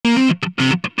Easiest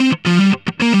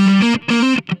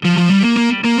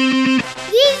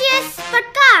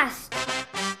podcast.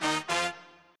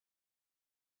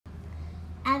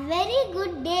 A very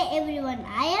good day, everyone.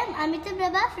 I am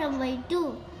AMIRTHA from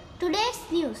Y2. Today's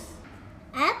news.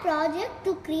 A project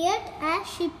to create a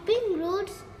shipping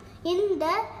routes in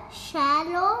the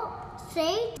shallow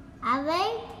strait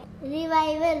await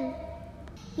revival.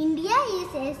 India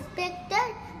is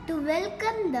expected to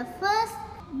welcome the first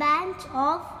batch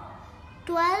of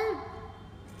 12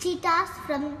 cheetahs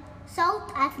from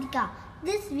South Africa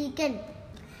this weekend.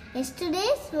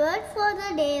 Yesterday's word for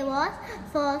the day was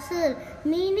fossil,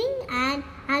 meaning an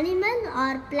animal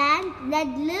or plant that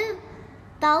lived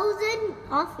thousands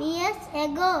of years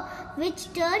ago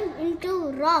which turned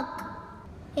into rock.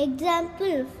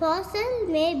 Example, fossil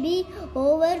may be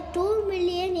over 2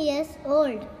 million years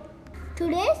old.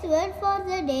 Today's word for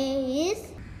the day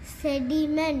is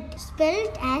sediment,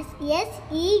 spelled as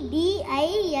sediment.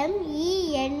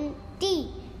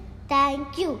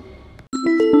 Thank you.